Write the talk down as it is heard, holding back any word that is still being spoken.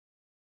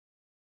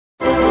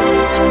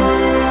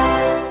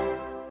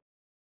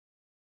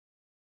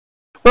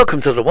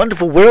Welcome to the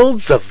wonderful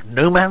worlds of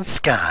No Man's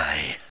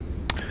Sky.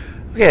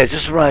 Okay, I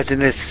just arrived in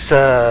this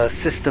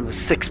system of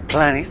 6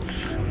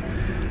 planets.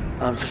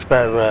 I'm just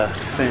about to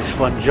finish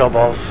one job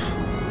off.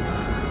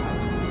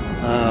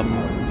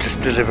 Just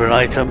deliver an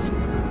item.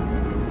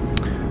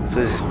 So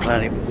this is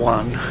planet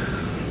 1.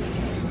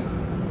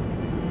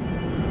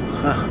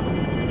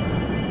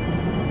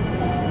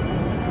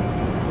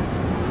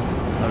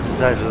 I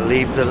decided to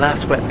leave the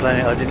last wet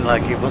planet. I didn't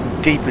like it. It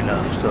wasn't deep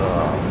enough, so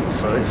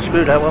let's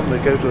screw that one.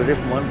 We'll go to a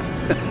different one.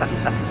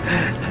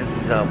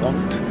 This is I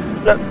want.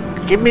 Look,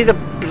 give me the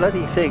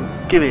bloody thing.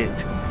 Give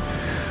it.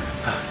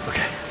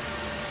 Okay.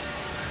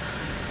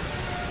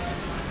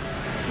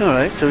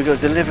 Alright, so we've got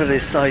to deliver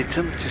this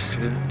item.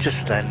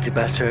 Just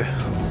antimatter.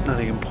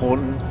 Nothing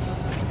important.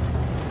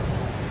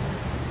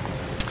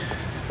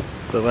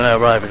 But when I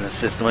arrive in the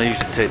system, I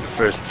usually take the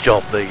first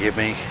job they give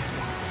me.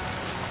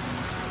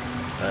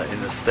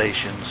 In the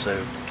station,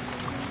 so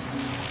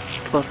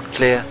come on,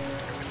 clear.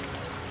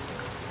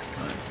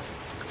 Right.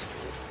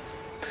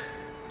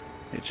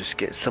 You just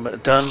get something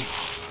done,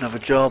 another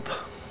job.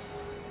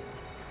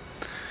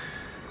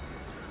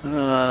 I don't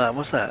know that.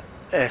 What's that?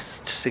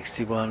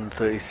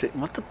 S6136.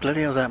 What the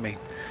bloody hell does that mean?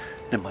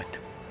 Never mind.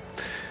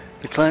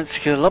 The client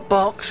secure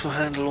lockbox will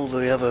handle all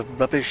the other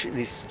rubbish it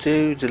needs to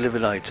do.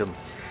 Delivered item.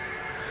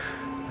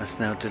 That's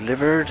now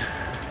delivered,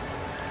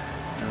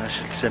 and that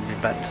should send me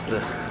back to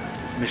the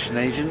mission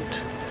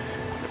agent.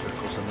 Except of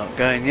course I'm not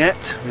going yet.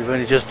 We've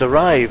only just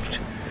arrived.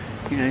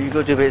 You know, you've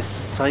got to do a bit of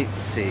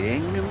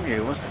sightseeing, haven't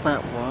you? What's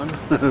that one?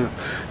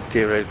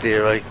 Dear oh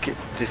dear, I get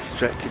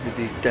distracted with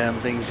these damn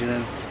things, you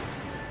know.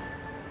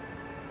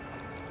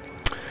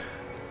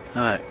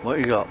 Alright, what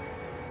you got?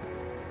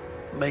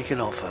 Make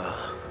an offer.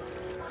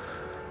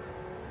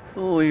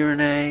 Oh, you're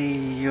an A.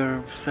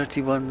 You're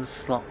 31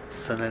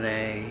 slots and an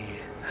A.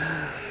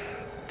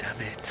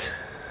 Damn it.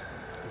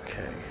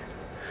 Okay.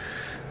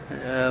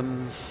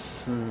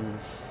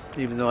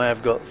 Even though I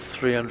have got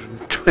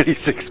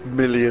 326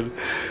 million,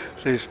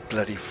 those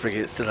bloody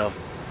frigates that I've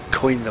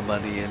coined the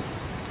money in.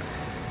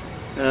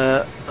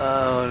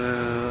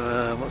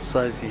 What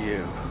size are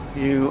you?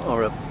 You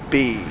are a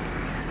B.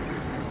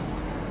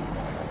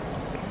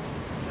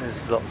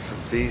 There's lots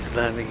of these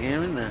landing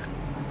here, isn't there?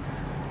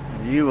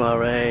 And you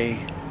are a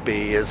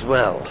B as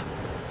well.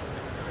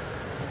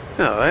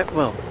 Alright,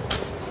 well.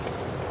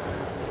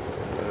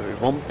 We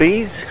want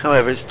Bs,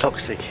 however it's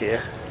toxic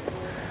here.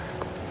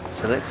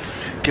 So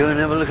let's go and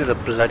have a look at the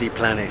bloody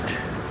planet.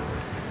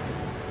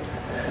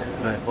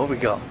 Right, what we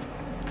got?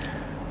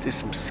 Do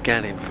some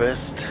scanning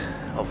first.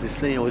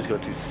 Obviously, always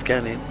got to do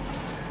scanning.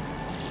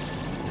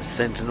 The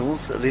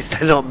sentinels, at least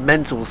they're not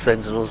mental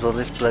sentinels on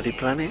this bloody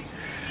planet.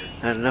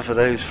 I had enough of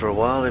those for a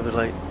while. They were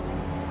like,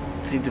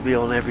 seemed to be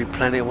on every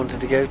planet I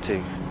wanted to go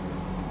to.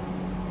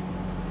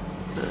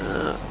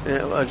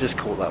 Yeah, I just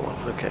caught that one.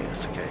 Okay,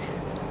 that's okay.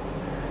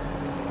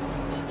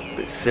 A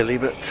bit silly,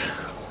 but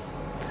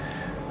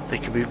they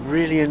can be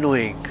really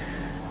annoying.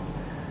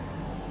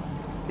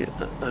 Yeah,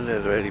 I know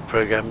they're only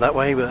programmed that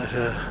way, but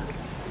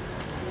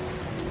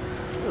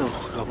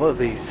oh God, what are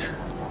these?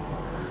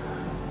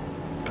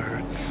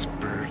 Birds,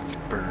 birds,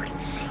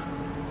 birds.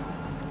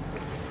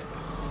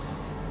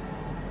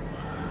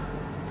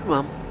 Come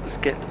on, let's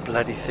get the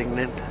bloody thing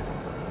then.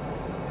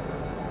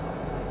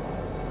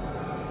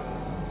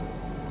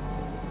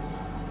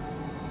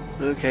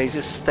 Okay,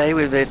 just stay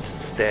with it.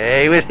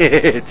 Stay with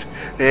it.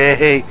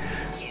 Hey.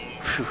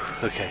 Whew,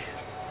 okay.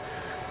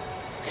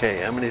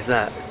 Okay, how many is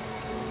that?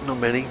 Not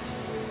many.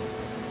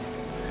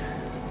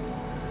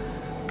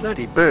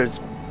 Bloody birds.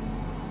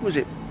 Was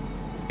it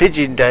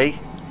Pigeon Day?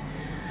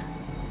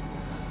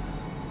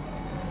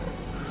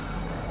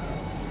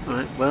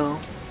 Right, well.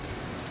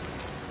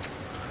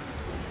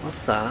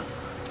 What's that?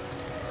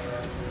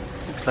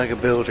 Looks like a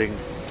building.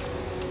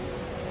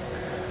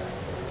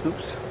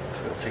 Oops.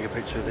 Forgot to take a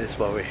picture of this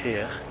while we're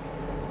here.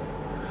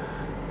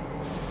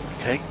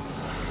 Okay.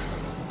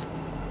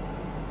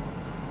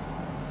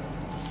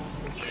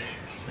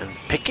 And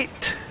pick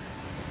it.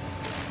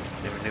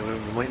 Never know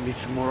when we might need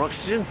some more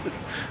oxygen.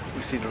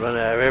 We seem to run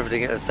out of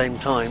everything at the same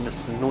time.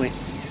 That's annoying.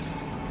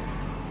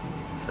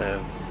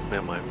 So,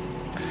 never mind.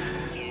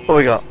 What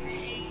we got?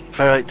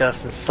 Ferrite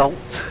dust and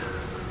salt.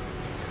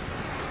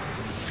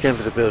 Let's go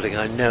for the building.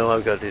 I know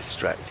I got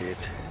distracted.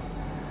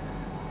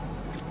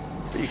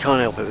 But you can't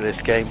help it with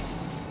this game.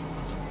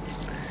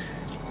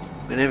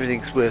 When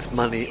everything's worth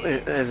money,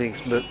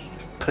 everything's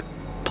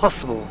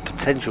possible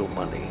potential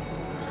money.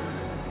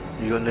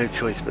 You've got no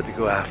choice but to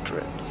go after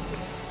it.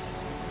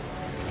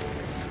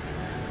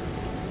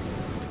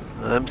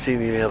 I haven't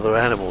seen any other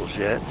animals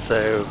yet,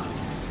 so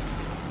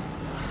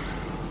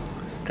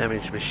it's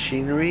damaged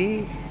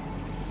machinery.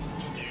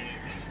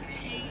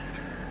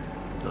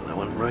 Got that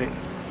one right.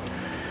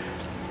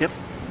 Yep.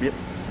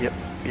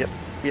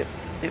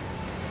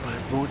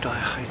 Right, more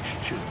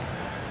dihydrogen.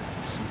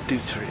 Some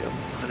deuterium.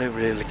 I don't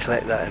really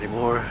collect that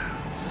anymore.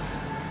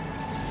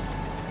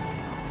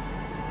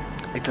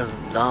 It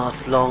doesn't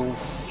last long.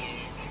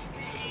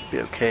 Be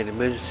okay in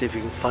emergency if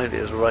you can find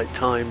it at the right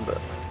time, but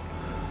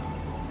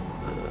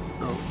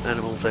Oh,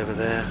 animals over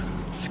there.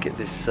 Let's get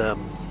this,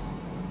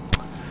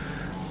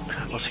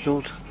 what's it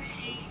called?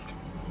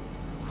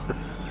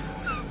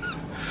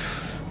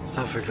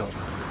 I forgot.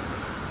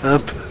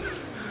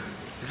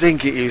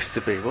 Zinc it used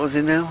to be. What was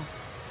it now?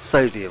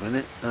 Sodium, isn't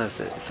it? No, that's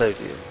it.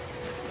 Sodium.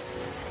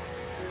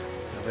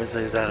 Where's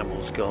those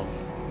animals gone?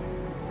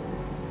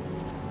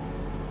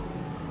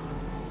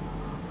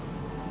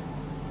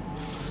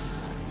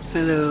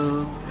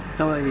 Hello.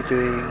 How are you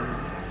doing?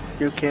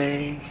 You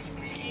okay?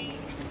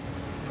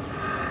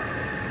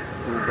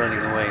 All running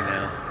away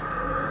now.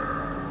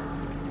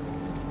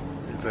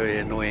 They're very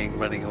annoying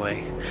running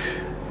away.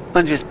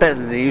 Mind you, it's better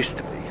than they used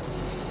to be.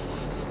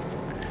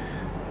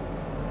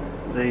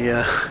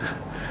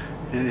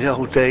 In the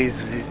old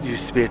days, it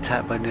used to be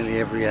attacked by nearly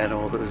every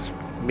animal that was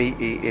meat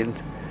eating.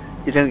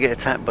 You don't get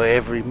attacked by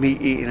every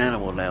meat eating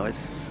animal now.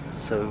 It's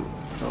so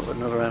not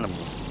another animal.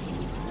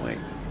 Wait.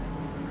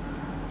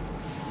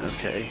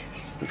 Okay.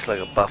 Looks like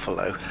a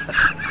buffalo.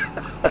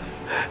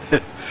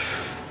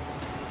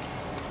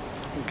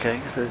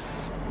 Okay, so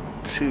there's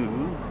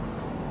two.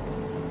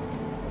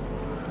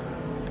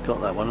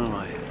 Got that one, haven't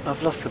I?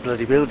 I've lost the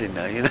bloody building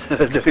now, you know,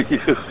 don't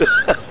you?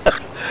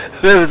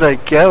 Where was I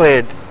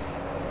going?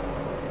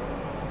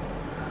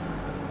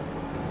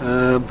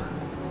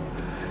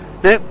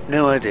 Nope,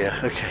 no idea.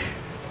 Okay.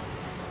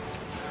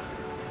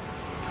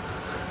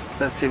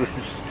 Perhaps it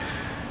was...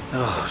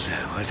 Oh no,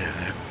 I don't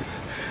know.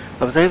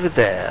 I was over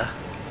there.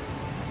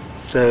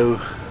 So...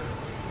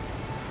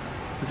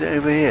 Was it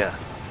over here?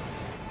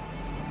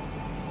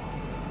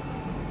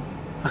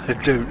 I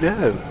don't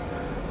know.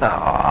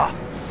 Ah,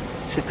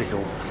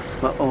 typical.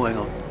 Oh, hang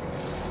on.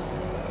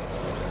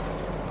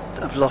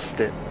 I've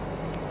lost it.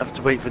 I have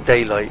to wait for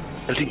daylight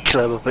and then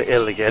climb up a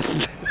hill again.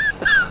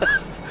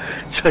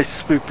 Try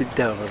swooping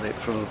down on it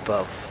from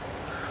above.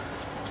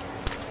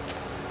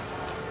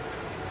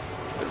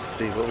 So let's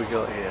see what we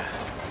got here.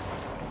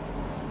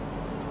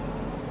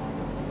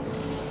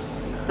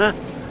 Huh?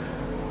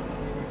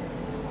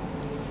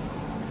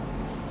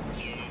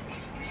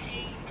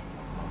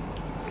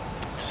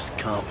 Just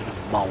carving a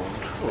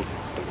mould. Oh,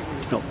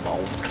 it's not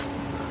mould.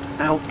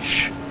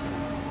 Ouch!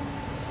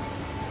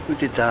 Who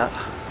did that?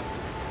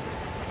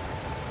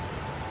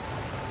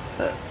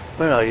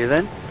 Where are you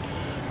then?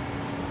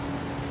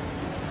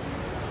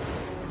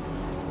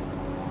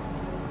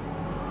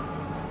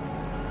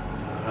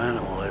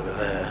 Animal over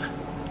there.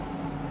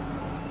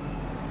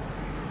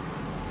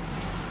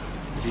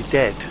 Is he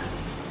dead?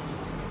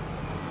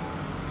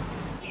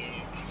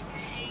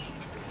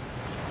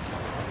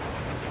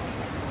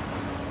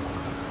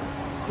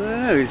 I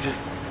don't know, he's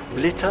just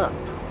lit up.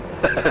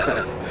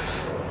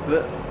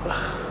 But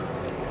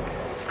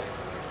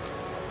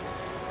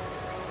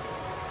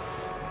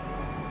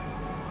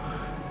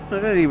I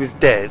don't think he was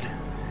dead. I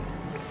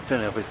don't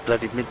know if it's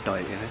bloody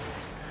midnight, you know.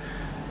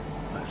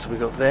 Right, so we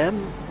got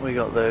them, we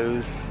got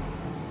those.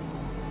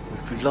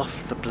 We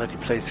lost the bloody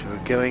place we were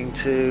going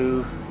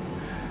to.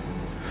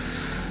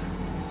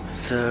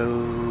 So,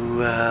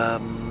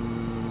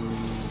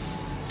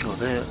 oh,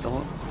 there,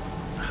 oh,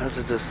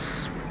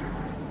 hazardous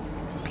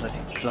bloody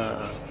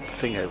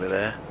thing over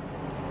there.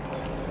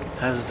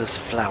 Hazardous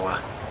flower.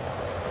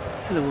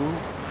 Hello.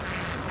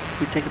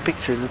 We take a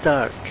picture in the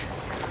dark.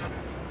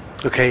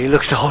 Okay, he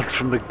looks odd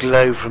from a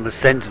glow from a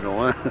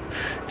sentinel.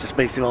 Just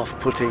makes him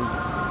off-putting.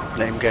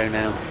 Let him go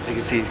now. As you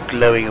can see, he's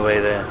glowing away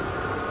there.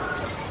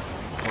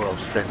 Poor old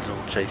sentinel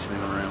chasing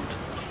him around.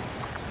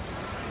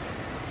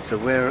 So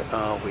where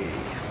are we?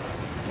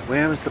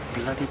 Where is the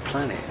bloody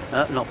planet?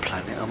 Not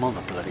planet, I'm on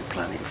the bloody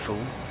planet,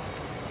 fool.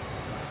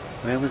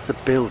 Where was the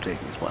building,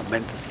 is what I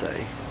meant to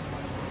say.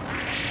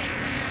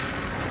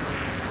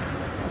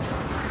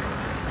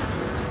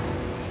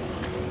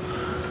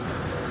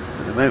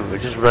 At the moment we're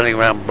just running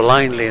around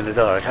blindly in the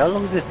dark. How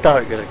long is this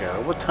dark going to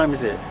go? What time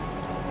is it?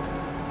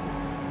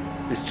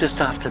 It's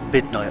just after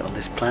midnight on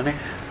this planet.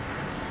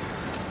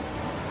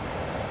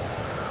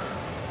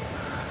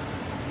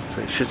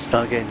 So it should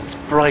start getting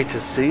brighter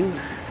soon.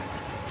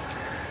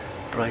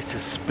 Brighter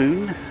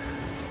spoon.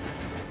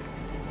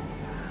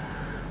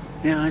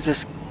 Yeah, I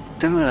just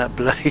don't know where that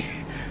bloody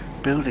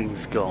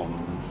building's gone.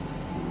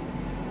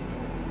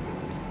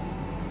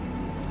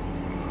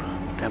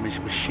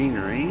 Damaged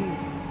machinery.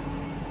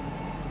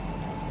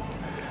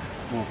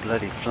 More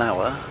bloody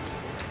flour.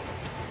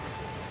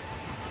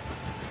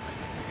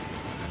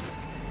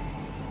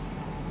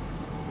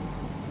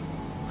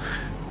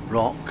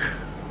 Rock.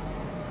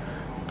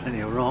 Plenty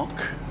of rock.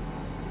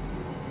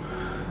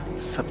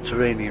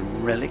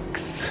 Subterranean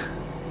relics.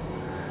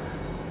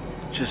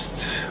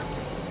 Just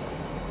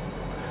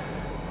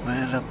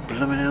where the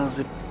blooming hell's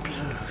it?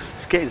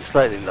 It's getting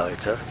slightly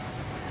lighter.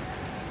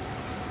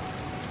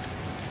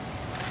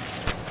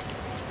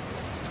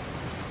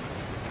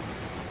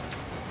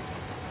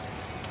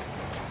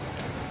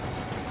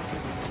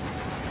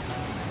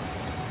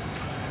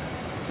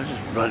 I'm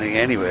just running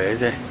anywhere,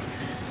 is it?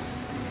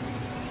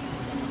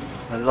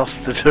 I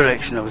lost the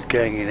direction I was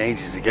going in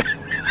ages ago.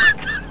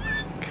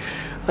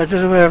 I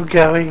don't know where I'm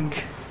going.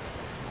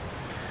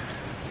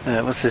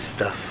 What's this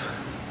stuff?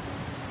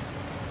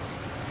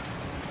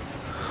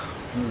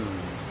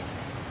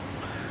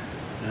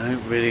 I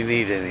don't really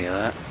need any of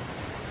that.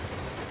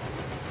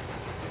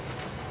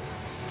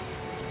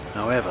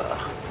 However,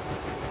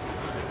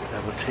 I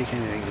will take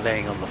anything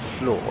laying on the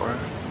floor.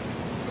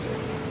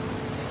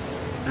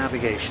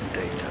 Navigation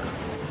data.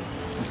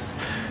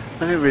 I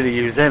don't really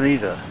use them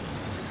either.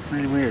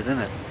 Really weird, isn't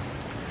it?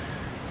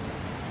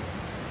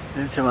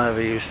 The only time I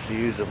ever used to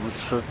use them was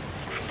for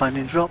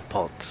finding drop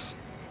pods.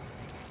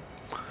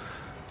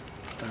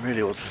 I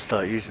really ought to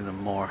start using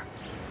them more.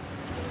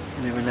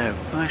 You never know.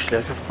 Well, actually,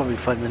 I could probably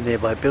find the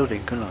nearby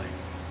building, couldn't I?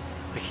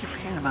 I keep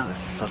forgetting about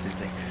this sodding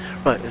thing.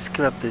 Right, let's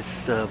grab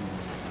this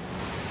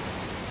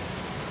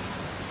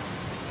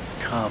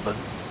carbon.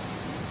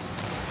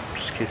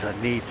 Just in case I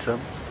need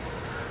some.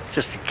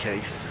 Just in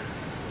case.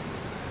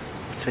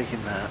 I'm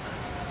taking that.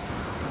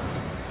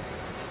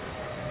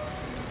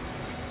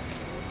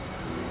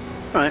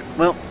 Right,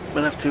 well,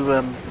 we'll have to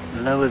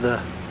lower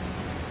the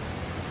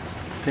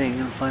thing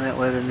and find out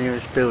where the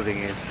nearest building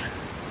is.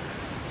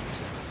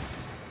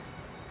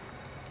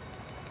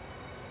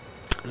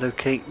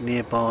 Locate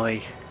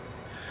nearby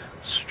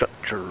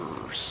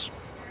structures.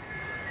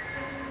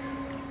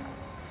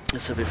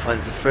 Let's hope it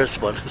finds the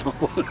first one.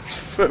 It's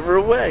further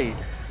away.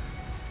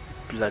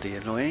 Bloody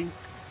annoying.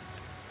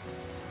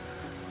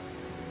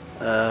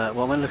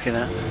 What am I looking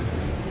at?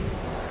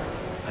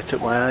 I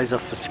took my eyes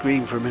off the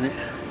screen for a minute.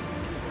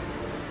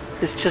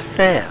 It's just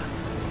there.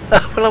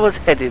 Well, I was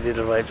headed in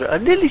the right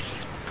direction. I nearly...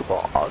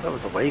 Oh, that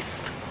was a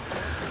waste.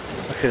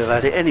 I could have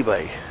had it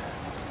anyway.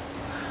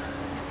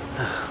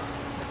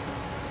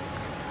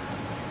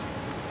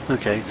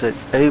 Okay, so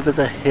it's over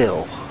the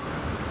hill.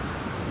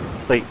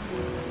 Wait,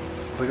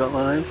 we got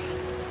one of those?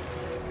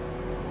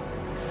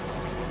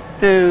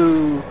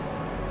 No!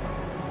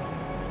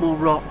 More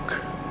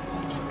rock.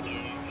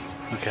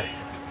 Okay.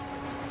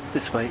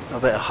 This way, I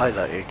better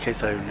highlight it in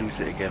case I lose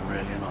it again,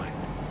 really annoying.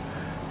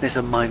 There's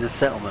a minor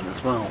settlement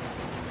as well.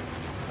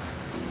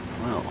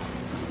 Well,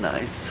 that's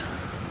nice.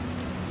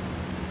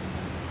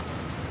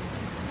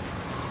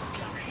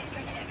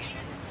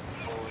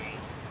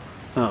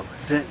 Oh,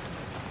 is it?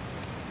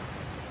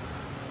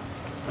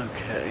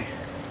 Okay.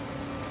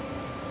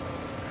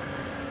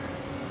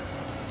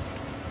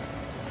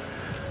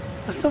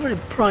 That's not very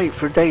bright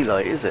for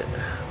daylight, is it?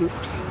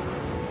 Oops.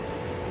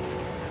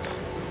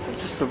 Is it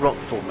just the rock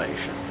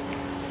formation?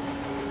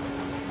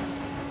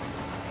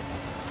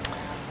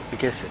 I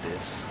guess it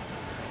is.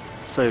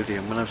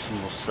 Sodium, we'll have some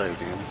more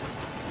sodium.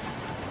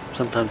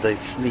 Sometimes they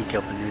sneak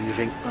up on you and you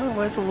think, oh,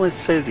 where's all my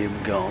sodium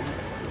gone?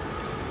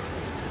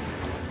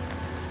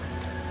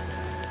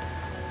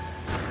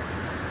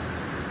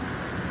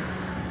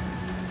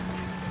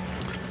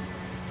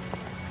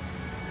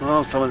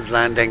 Oh, someone's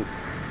landing.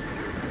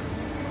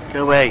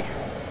 Go away.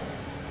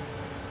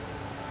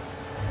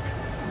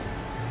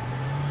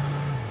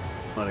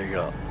 What do you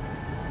got?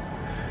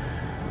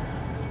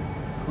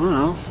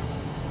 Well,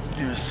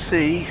 you'll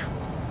see.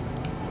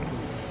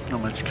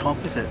 Not much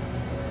cop, is it?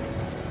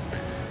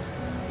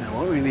 Now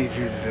what we need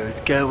you to do is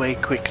go away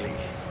quickly.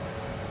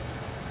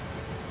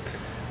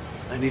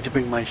 I need to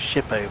bring my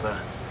ship over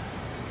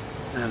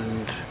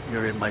and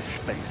you're in my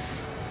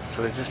space.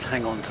 So we'll just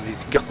hang on till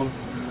he's gone.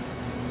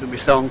 It'll be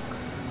long,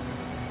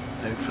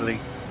 hopefully.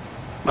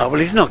 Oh, well,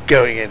 he's not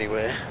going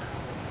anywhere.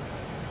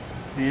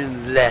 He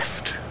isn't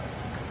left.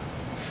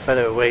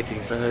 Fellow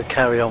waiting, so I'm going to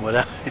carry on with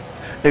that.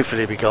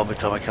 Hopefully he'll be gone by the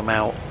time I come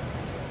out.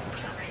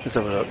 Let's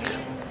have a look.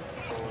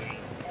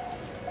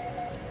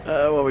 What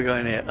are we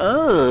going here?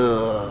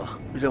 Oh,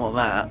 we don't want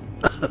that.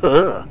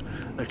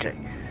 Okay.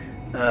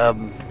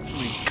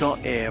 We got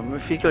him.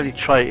 If he's got any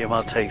tritium,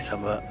 I'll take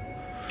some, but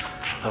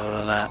other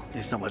than that,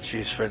 he's not much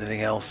use for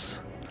anything else.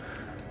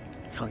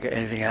 Can't get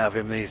anything out of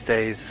him these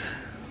days.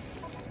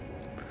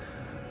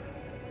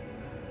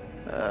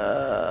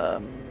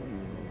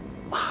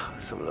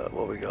 Let's have a look.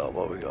 What we got?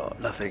 What we got?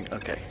 Nothing.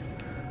 Okay.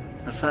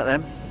 That's that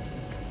then.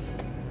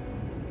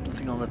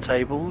 Nothing on the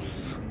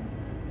tables.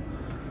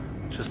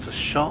 Just a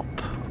shop.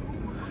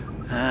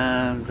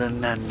 And the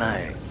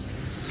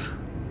nanites.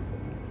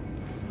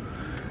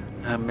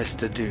 And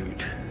Mr.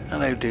 Dude.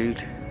 Hello,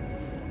 dude.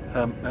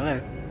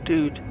 Hello,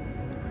 dude.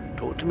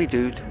 Talk to me,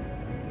 dude.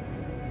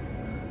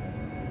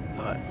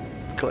 Alright,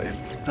 got him.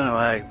 Don't know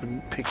why I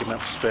wouldn't pick him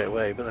up straight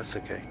away, but that's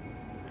okay.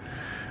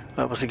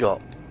 Right, what's he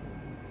got?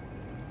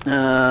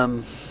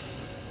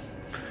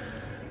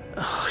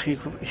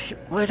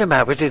 Wait a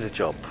minute, we did the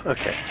job.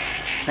 Okay,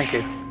 thank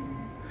you.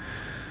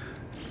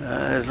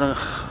 As long...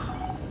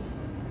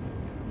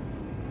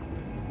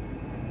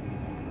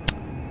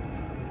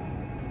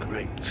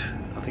 Great.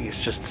 I think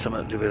it's just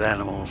something to do with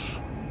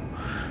animals.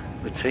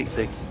 We take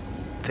the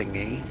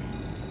thingy.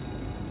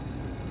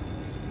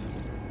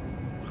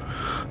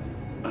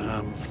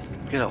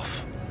 Get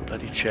off,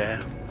 bloody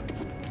chair.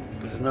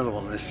 There's another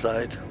one on this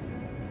side.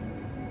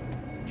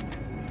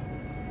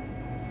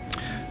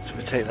 So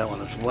we take that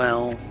one as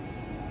well.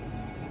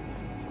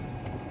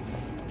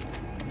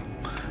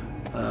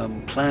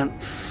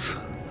 Plants.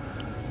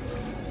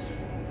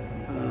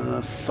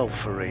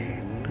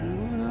 Sulfurine.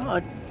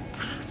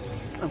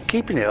 I'm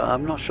keeping it.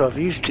 I'm not sure I've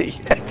used it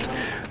yet.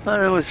 I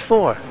don't know what it's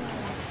for.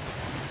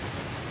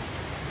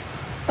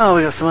 Oh,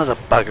 we got some other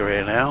bugger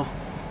here now.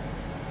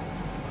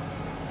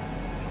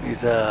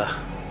 He's not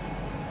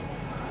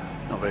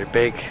very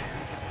big.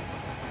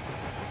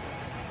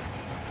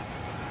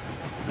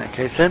 In that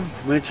case then,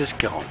 we're just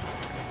gone.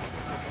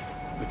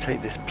 We'll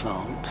take this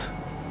plant.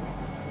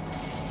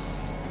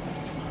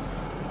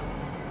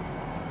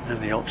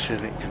 And the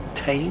oxygen it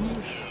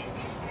contains.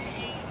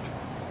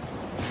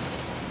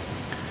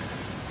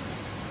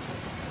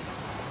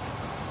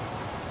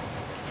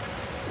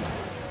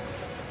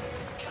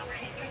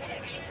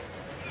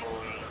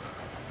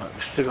 Right,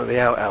 we've still got the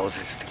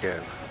outhouses to go.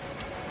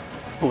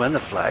 Oh, and the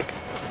flag.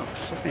 Oh,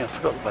 something I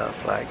forgot about the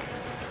flag.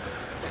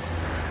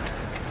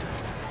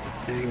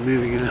 Anything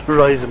moving in the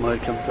horizon when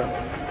it comes up.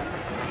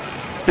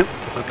 Nope,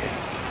 okay.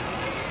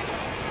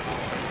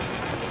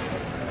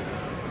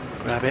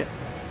 Grab it.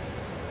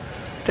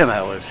 Don't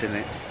matter what's in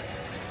it.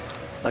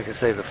 Like I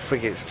say, the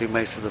frigates do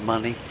most of the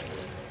money.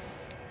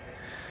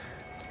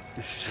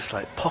 This is just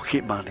like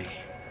pocket money.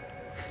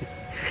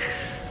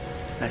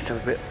 Nice to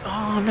have a bit.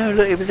 Oh no,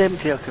 look, it was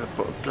empty. I could have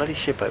brought a bloody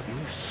ship open.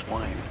 You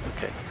swine.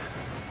 Okay.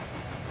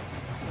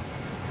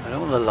 I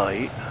don't want the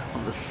light. I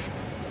want this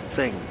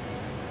thing.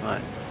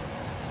 Right.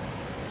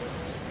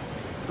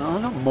 Oh,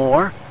 not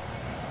more.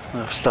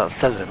 I'll start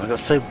selling them. I've got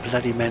so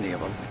bloody many of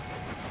them.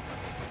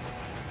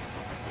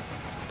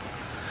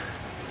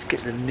 Let's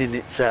get the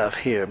nanites out of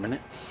here a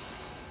minute.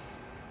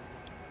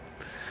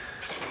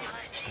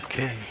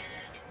 Okay.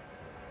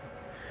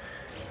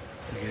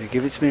 You're going to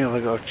give it to me, or have I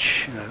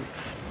got, you know,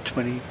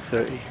 20,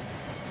 30?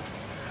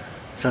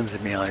 Sun's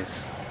in my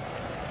eyes.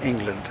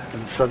 England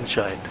and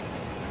sunshine.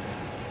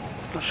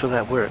 Not sure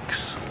that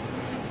works.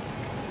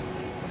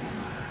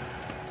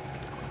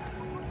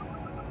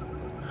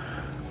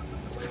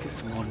 Let's get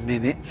some more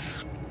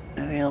nanites.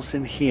 Anything else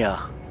in here?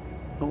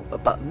 Oh, a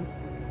button.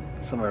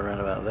 Somewhere around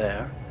about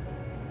there.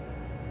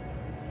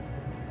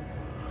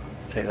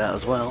 Take that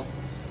as well.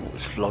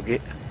 Always flog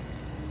it.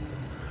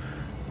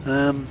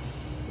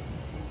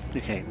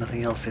 Okay,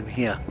 nothing else in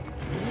here.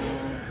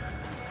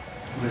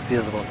 Where's the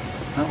other one?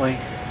 That way.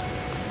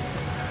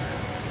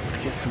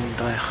 Let's get some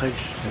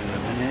dihydrogen in a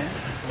minute.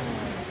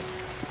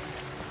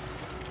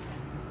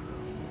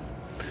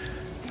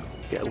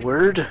 Get a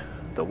word.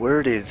 The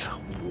word is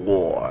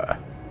war.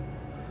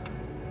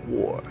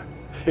 War.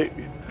 Hey.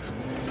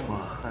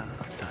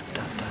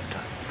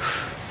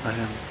 I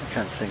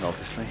can't sing,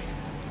 obviously.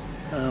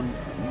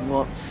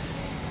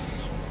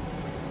 What's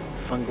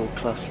fungal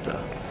cluster?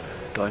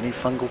 Do I need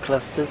fungal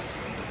clusters?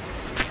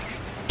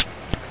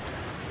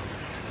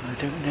 I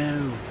don't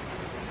know.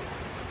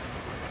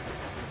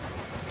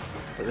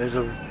 But there's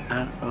a...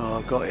 oh,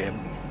 I've got him.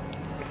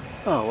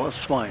 Oh, what a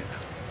swine.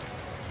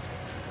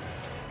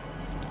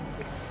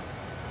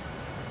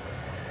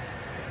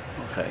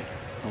 Okay,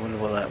 I wonder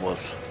what that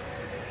was.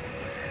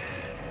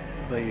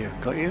 Where you?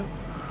 Got you?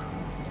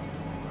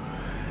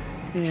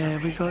 Yeah,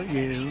 we got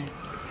you.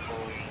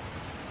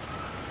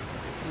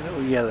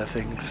 Little yellow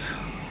things.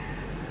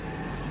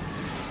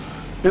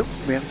 Nope,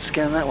 we haven't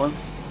scanned that one.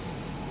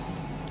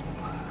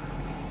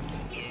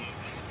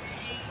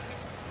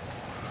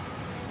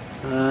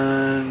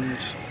 And...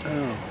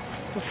 oh,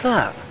 what's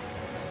that?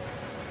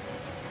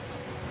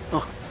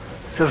 Oh,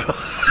 so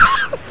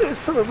there's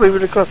something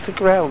moving across the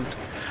ground.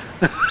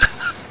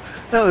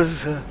 That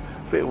was a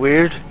bit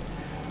weird,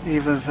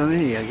 even for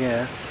me, I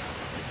guess.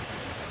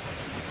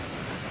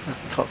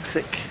 That's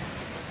toxic.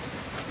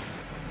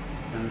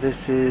 And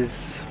this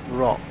is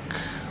rock,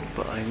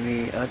 but I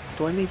need...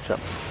 do I need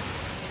some?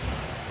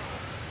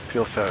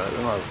 Pure ferret.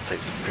 I might as well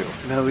take some pure...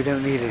 no, we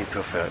don't need any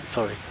pure ferret,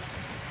 sorry.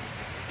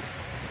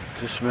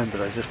 Just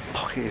remembered I just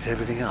pocketed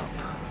everything up.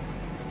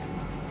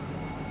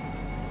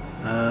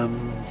 Are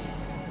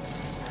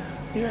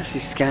you actually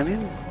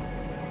scanning?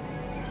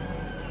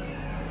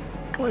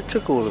 Oh, I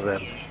took all of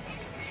them.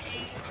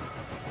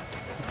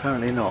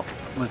 Apparently not.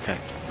 Okay.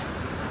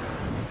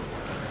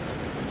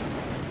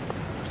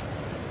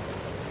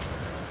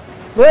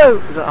 Whoa!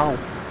 Is that, oh.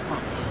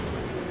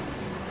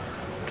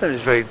 That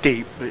was very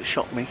deep, but it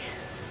shot me.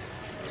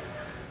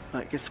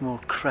 Right, get some more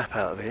crap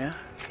out of here.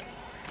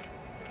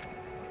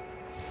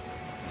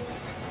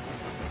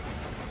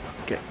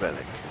 Get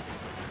relic.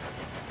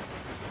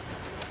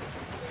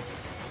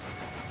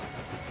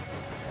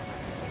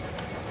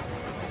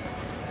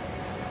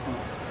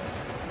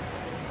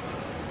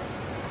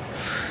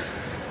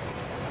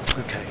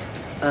 Okay.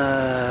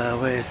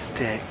 Where's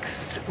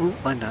next? Ooh,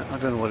 I know. I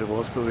don't know what it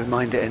was, but we'll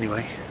mind it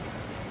anyway.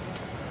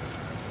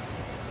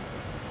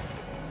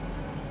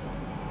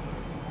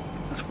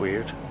 That's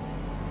weird.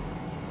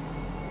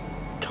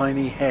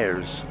 Tiny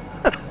hairs.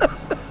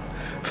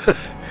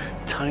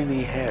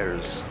 Tiny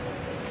hairs.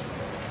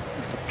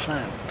 It's a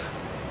plant.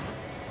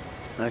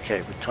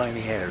 Okay, with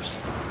tiny hairs.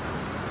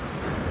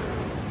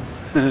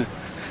 A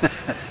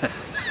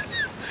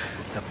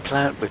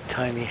plant with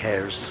tiny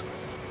hairs.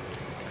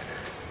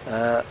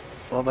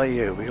 What about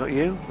you? We got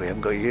you? We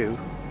haven't got you.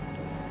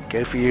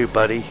 Go for you,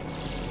 buddy.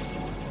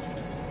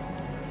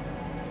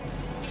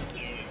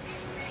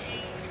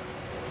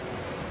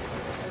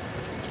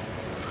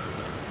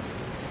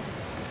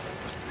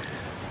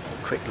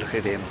 quick look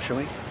at him, shall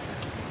we?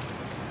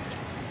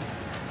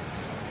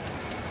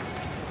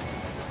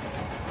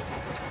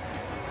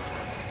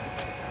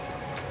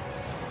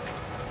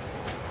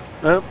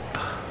 Oh.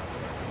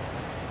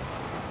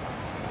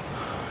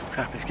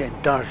 Crap, it's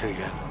getting dark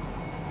again.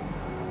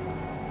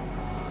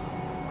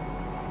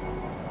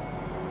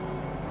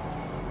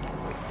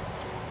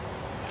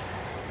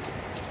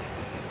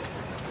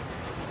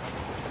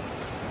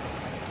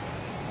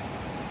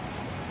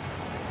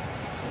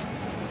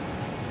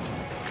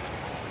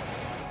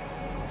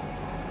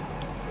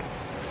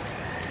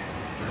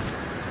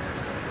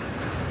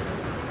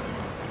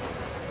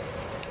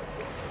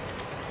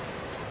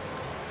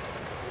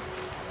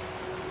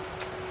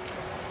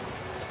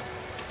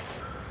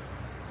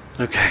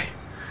 Okay,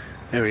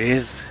 there he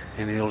is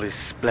in all his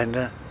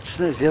splendour.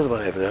 Just notice the other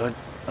one over there.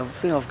 I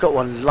think I've got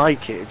one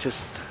like it,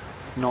 just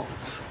not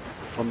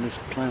from this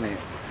planet.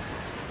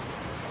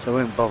 So I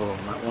won't bother on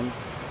that one.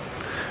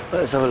 But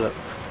let's have a look.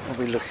 What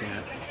are we looking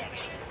at?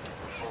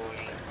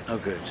 Oh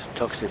good,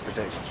 toxic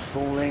protection's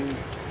falling.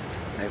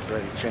 No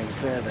bloody change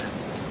there then.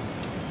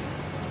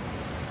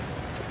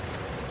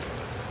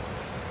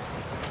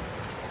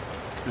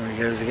 There he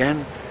goes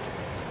again.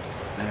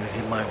 Now he's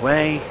in my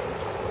way.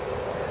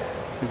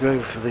 We go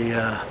over for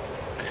the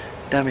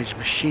damaged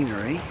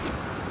machinery.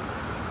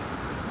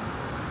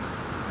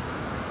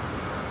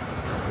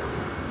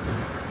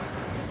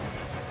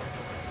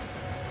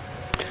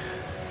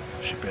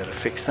 Should be able to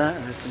fix that.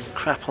 And there's some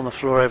crap on the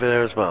floor over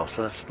there as well,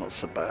 so that's not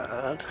so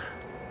bad.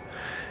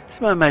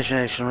 Is my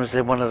imagination, or is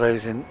there one of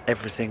those in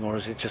everything, or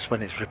is it just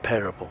when it's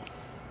repairable?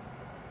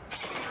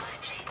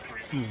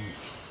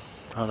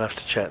 I'll have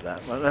to check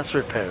that. Well, that's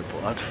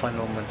repairable. I have to find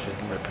one which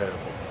isn't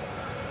repairable.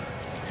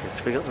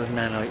 So we got the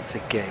nanites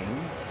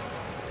again.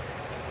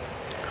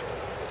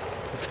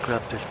 Let's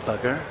grab this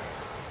bugger.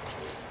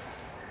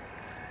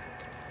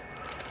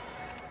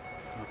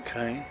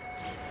 Okay.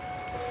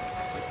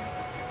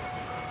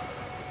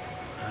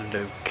 And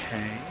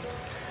okay.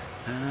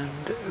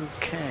 And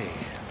okay.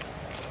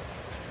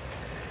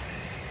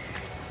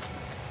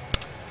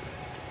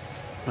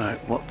 Right,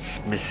 what's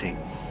missing?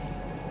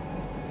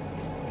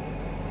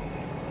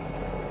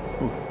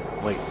 Ooh,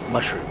 wait,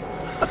 mushroom.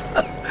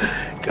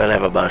 Gotta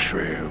have a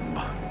mushroom.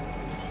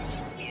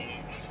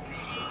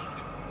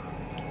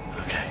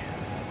 Okay.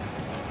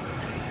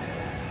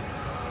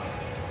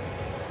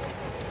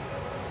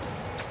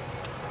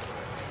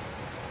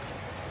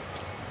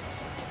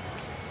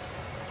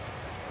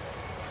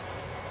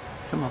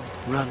 Come on,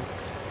 run.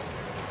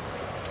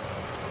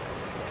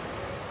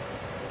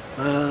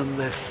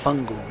 They're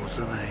fungals,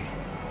 aren't they?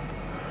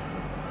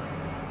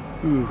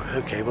 Ooh,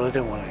 okay, well I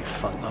don't want any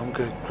fun. I'm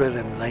going to grill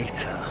them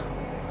later.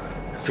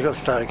 So I've got to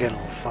start again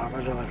on the farm.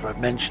 I don't know if I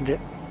mentioned it,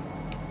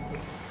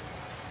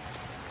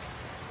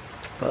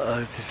 but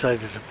I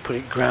decided to put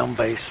it ground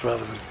based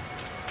rather than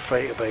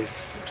freighter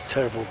based. It's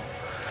terrible.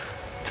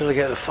 Until I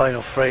get the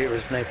final freighter,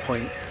 there's no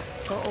point.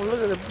 Oh, look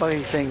at the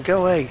buggy thing.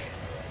 Go away.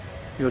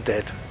 You're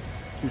dead.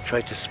 You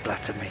tried to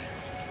splatter me.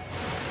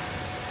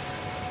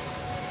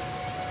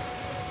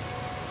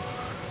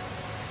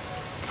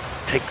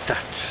 Take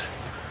that,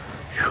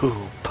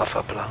 you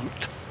puffer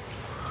plant.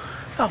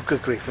 Oh,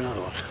 good grief,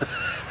 another one.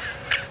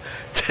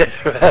 Turn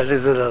around,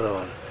 there's another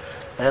one.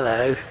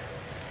 Hello.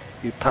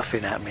 You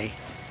puffing at me.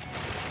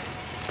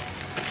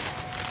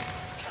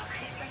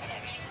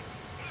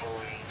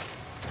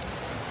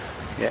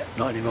 Yeah,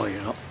 not anymore,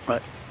 you're not.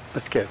 Right,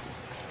 let's go.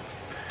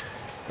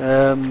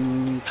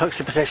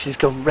 Toxic protection's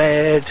gone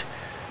red.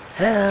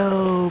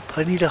 Help!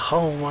 I need a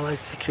hole while I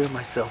secure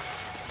myself.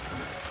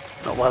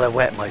 Not while I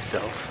wet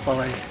myself.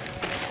 While I...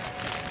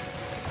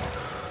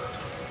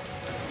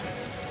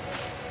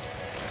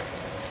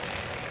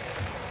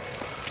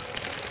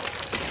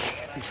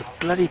 There's a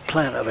bloody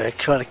plant over there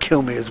trying to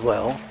kill me as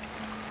well.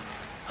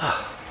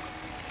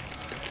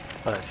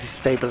 Right, is he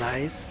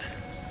stabilised?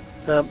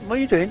 What are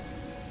you doing?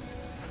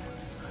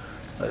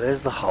 Oh,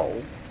 there's the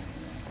hole.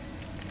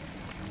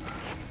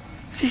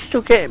 Is he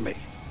still getting me?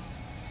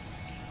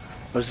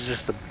 Or is it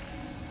just an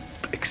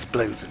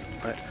explosion?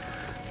 Right.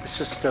 Let's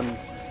just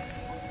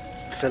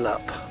fill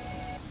up.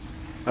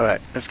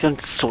 Alright, let's go and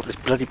sort this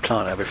bloody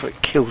plant out before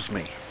it kills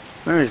me.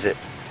 Where is it?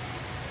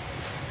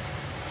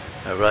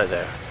 Oh, right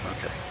there.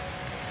 Okay.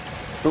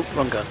 Oh,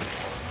 wrong gun.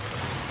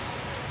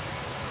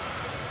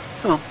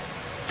 Come on.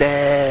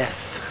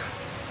 Death.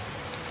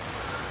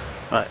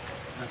 Right,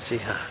 let's see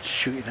her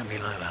shooting at me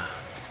like that.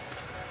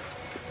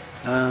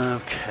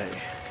 Okay.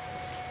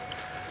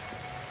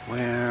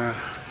 Where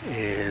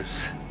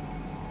is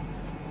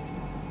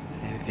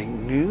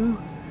anything new?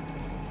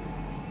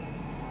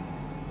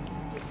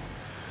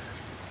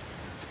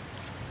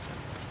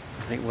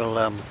 I think we'll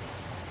doesn't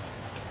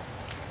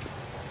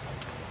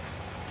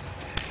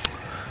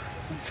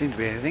seem to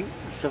be anything.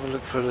 Let's have a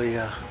look for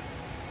the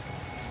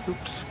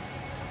oops,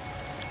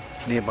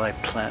 nearby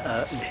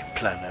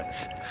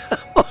planets.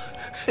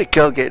 It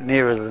can't get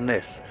nearer than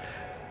this.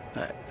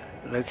 Right.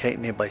 Locate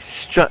nearby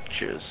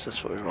structures.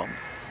 That's what we want.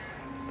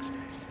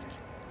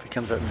 If it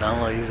comes up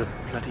null, I use a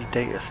bloody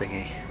data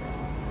thingy.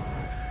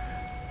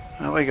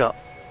 What we got?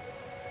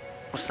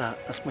 What's that?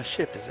 That's my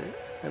ship, is it?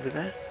 Over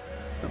there?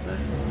 Up there?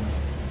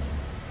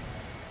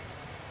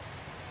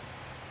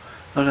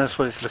 Oh no, that's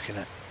what it's looking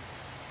at.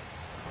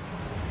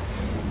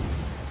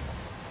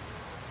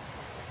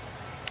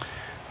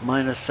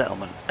 Minor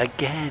settlement.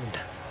 Again!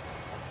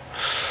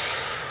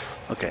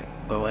 Okay,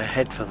 well we'll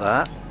head for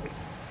that.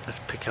 Let's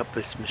pick up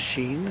this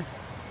machine.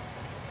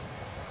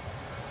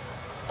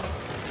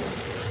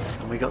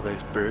 And we got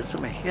those birds,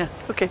 haven't we? Yeah,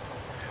 okay.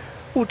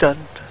 All done.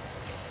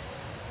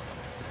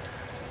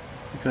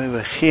 We go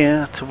over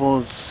here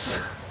towards...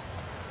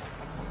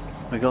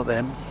 We got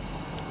them.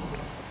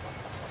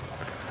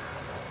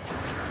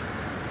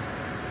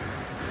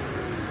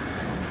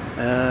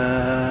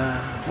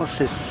 What's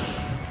this?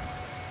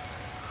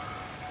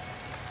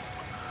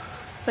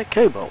 Is that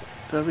cobalt?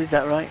 Did I read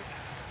that right?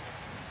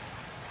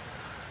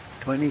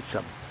 Do I need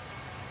some?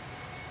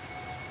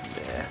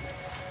 Yeah.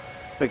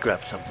 We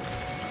grab some.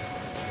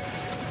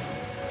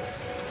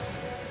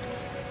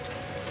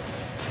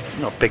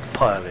 Not a big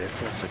pile here,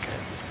 so that's okay.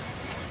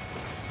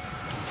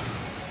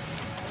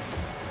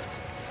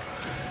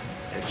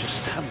 It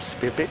just happens to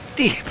be a bit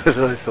deeper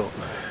than I thought.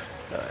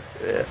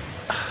 Yeah.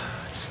 I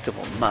just don't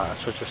want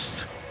much, I'll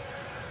just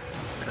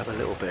grab a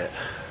little bit.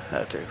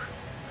 That'll do.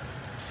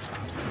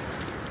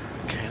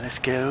 Okay, let's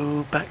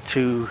go back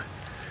to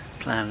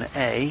plan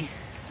A.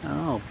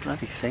 Oh,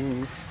 bloody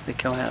things. They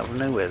come out of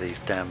nowhere,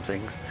 these damn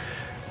things.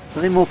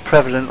 Are they more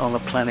prevalent on the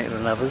planet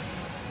than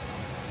others?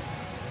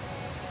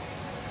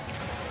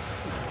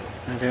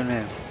 I don't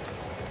know.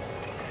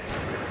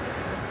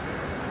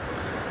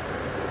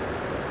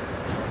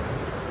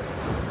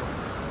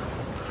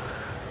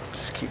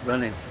 Just keep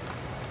running.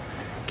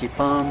 Keep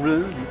on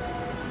running.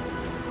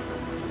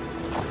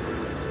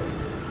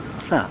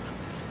 What's that?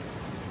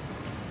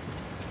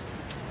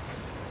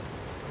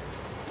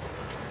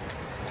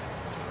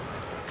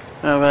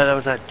 Oh right, that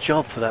was that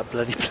job for that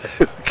bloody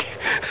bloke.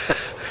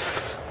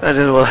 I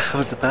don't know what that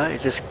was about,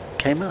 it just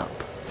came up.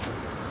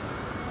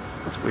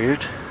 That's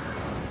weird.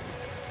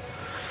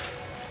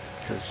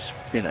 Because,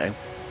 you know,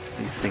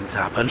 these things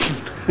happen.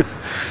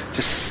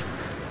 Just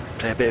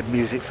play a bit of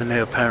music for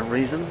no apparent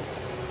reason.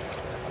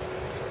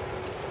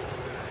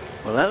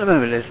 Well, at the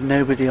moment there's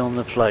nobody on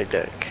the flight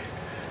deck.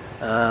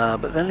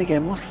 But then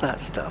again, what's that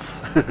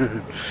stuff?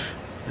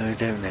 I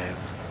don't know.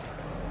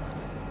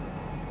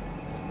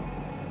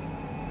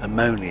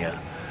 Ammonia.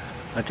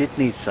 I did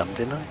need some,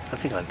 didn't I? I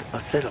think I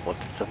said I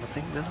wanted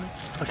something, didn't I?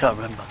 I can't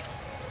remember.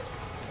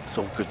 It's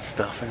all good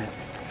stuff, isn't it?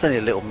 It's only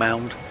a little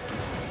mound.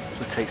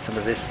 We'll take some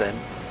of this then.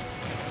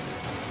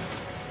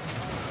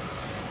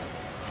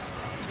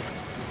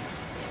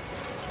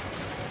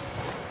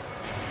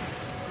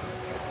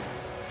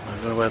 I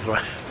don't know whether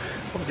what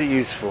was it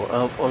used for?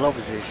 Oh, well,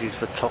 obviously it's used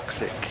for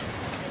toxic.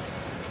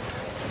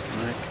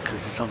 Right,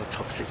 because it's on a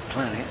toxic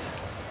planet.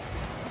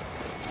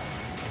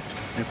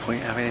 No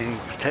point having any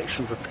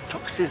protection for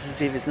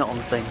toxicity if it's not on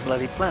the same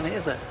bloody planet,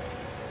 is it?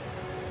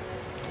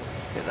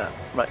 Get that.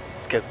 Right,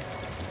 let's go.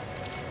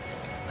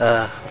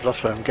 I've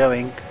lost where I'm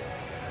going.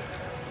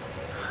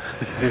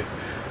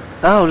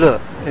 Oh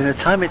look, in the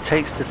time it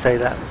takes to say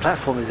that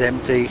platform is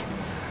empty,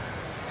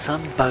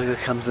 some bugger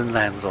comes and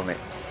lands on it.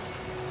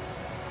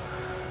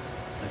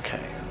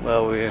 Okay,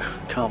 well we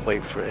can't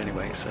wait for it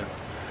anyway, so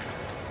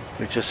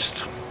we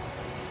just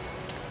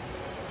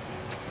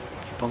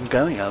keep on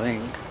going, I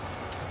think.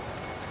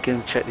 Let's go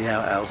and check the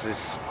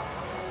outhouses.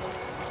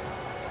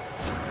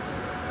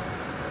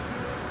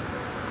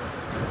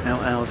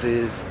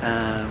 Outhouses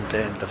and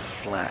then the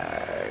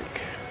flag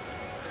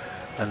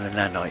and the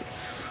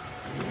nanites.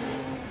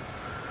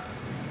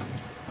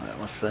 Right,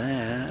 what's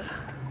that?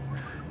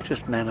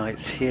 Just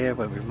nanites here,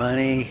 won't be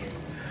money.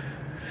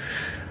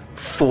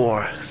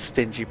 4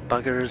 stingy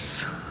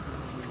buggers.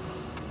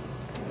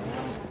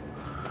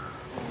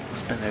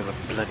 Spent over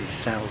bloody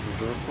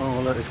thousands of them.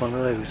 Oh look, there's one of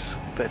those.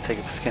 Better take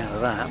a scan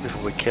of that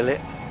before we kill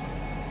it.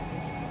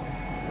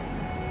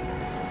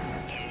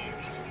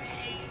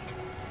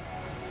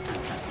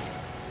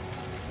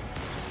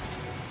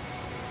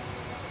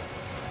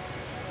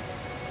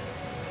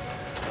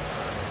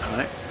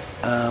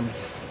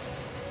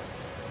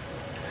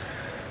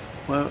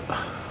 Well,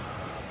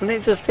 wasn't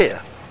it just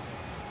here?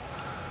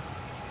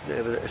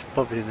 It's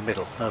probably in the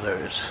middle. Oh, there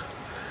it is.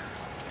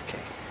 Okay.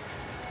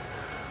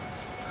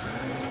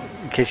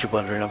 In case you're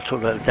wondering, I'm talking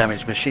about the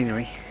damaged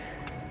machinery.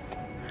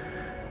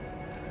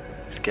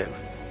 Let's go.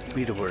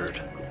 Read a word.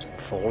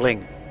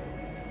 Falling.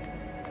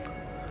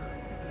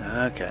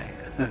 Okay.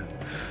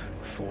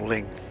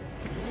 Falling.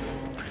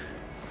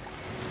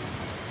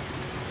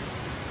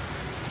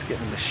 Let's get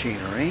the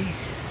machinery.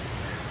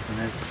 And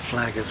there's the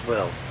flag as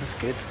well, so that's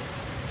good.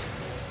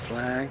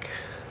 Flag.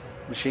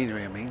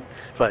 Machinery, I mean.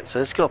 Right, so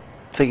it's got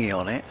thingy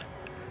on it.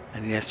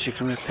 And yes, you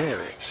can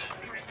repair it.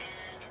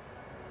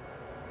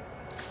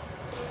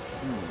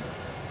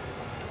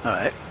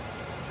 Alright.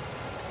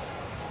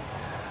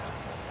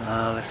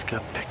 Let's go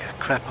pick a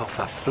crap off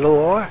the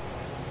floor.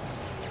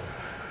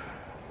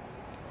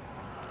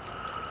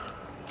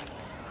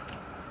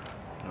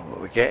 Know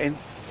what we're getting.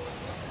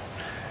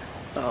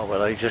 Oh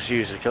well, I just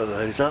used a couple of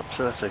those up,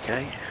 so that's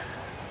okay.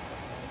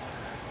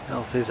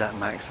 Health is at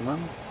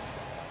maximum.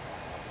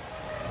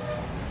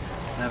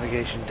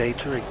 Navigation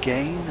data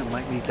again. I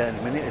might need that in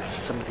a minute if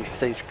somebody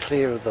stays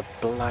clear of the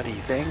bloody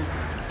thing.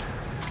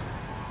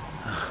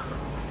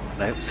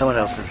 No, someone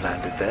else has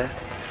landed there.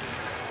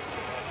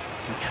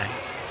 Okay,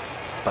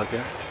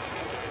 bugger.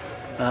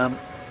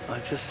 I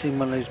just seen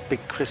one of those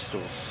big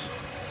crystals.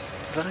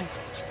 Did I?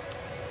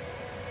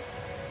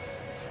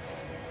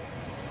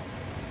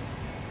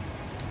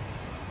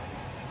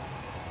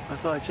 I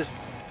thought I just...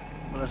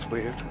 Well, that's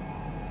weird.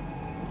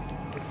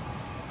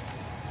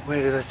 Where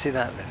did I see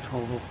that then?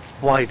 Or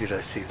why did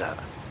I see that?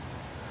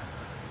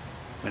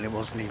 When it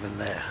wasn't even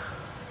there.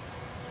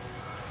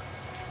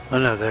 Oh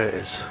no, there it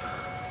is.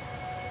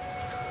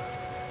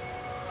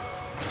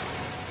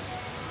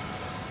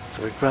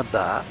 So we grab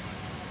that.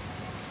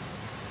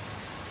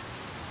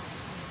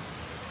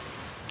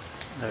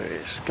 There it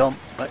is. Gone.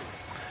 Right.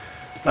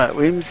 Right,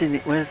 Wim's in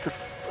it. Where's the...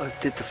 I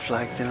did the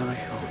flag, didn't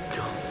I? Oh,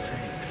 God's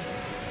sakes.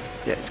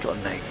 Yeah, it's got a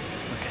name.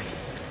 Okay.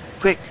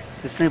 Quick!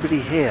 There's nobody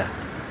here.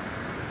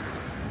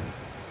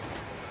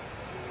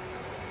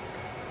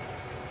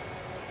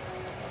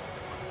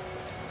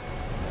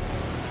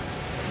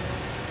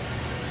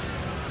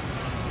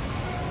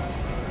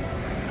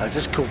 I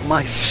just called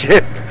my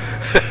ship.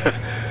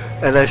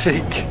 And I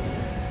think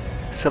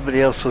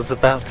somebody else was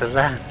about to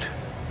land.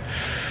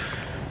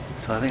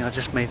 So I think I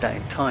just made that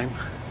in time.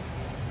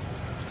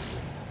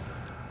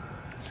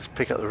 Just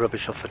pick up the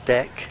rubbish off the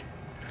deck.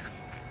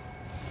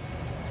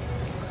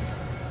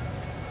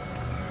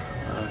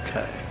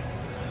 Okay.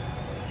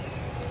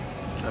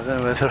 So I don't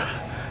know whether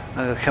I'm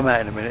going to come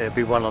out in a minute. There'll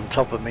be one on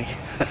top of me.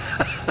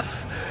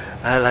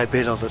 And I've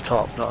been on the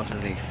top, not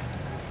underneath.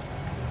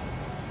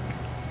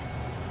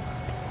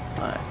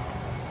 Right.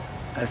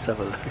 Let's have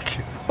a look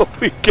at what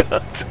we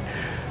got.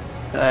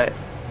 Right.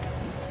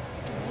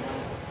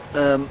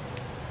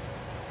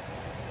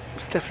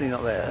 It's definitely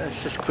not there.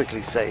 Let's just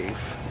quickly save.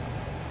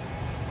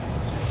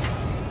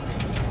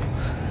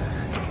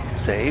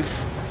 Save.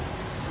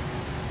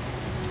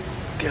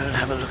 Let's go and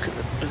have a look at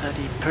the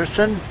bloody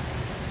person.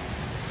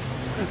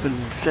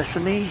 Open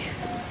sesame.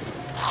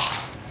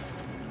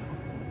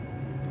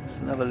 It's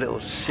another little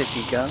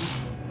city gun.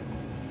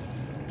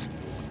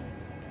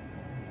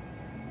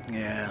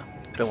 Yeah,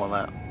 don't want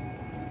that.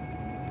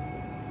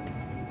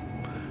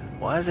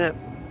 Why is it?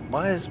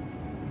 Why is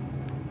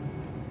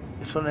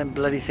it's one of them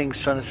bloody things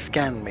trying to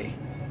scan me?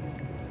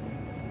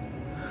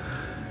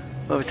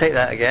 Well, we'll take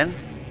that again.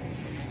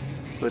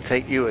 We'll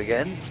take you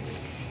again.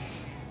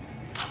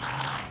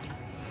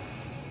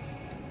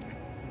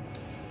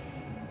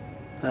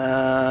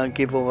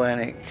 Give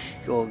organic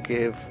or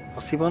give.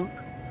 What's he want?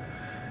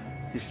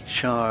 It's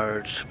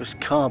charged. There's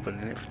carbon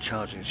in it for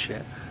charging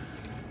shit.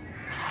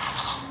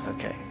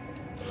 Okay.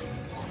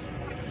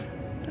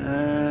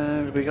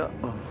 And we got.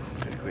 Oh,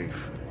 good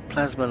grief.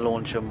 Plasma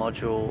launcher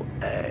module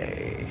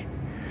A.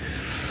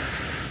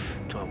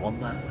 Do I want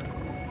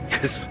that?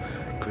 Because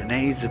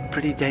grenades are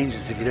pretty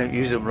dangerous if you don't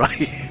use them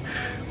right.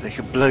 They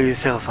can blow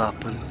yourself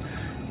up, and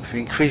if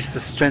you increase the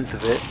strength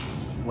of it,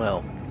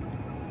 well,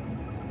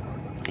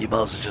 you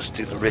might as well just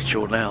do the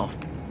ritual now.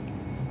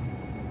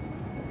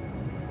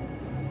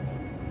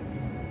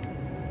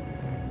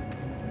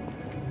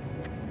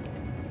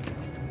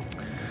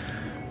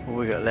 All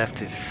we got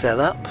left is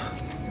sell up.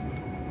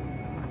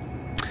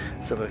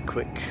 Let's have a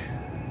quick.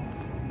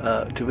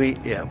 Do we?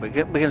 Yeah, we're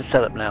going to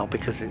sell up now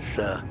because it's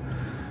we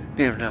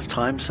don't have enough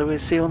time. So we'll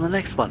see you on the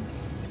next one.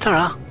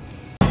 Ta-ra!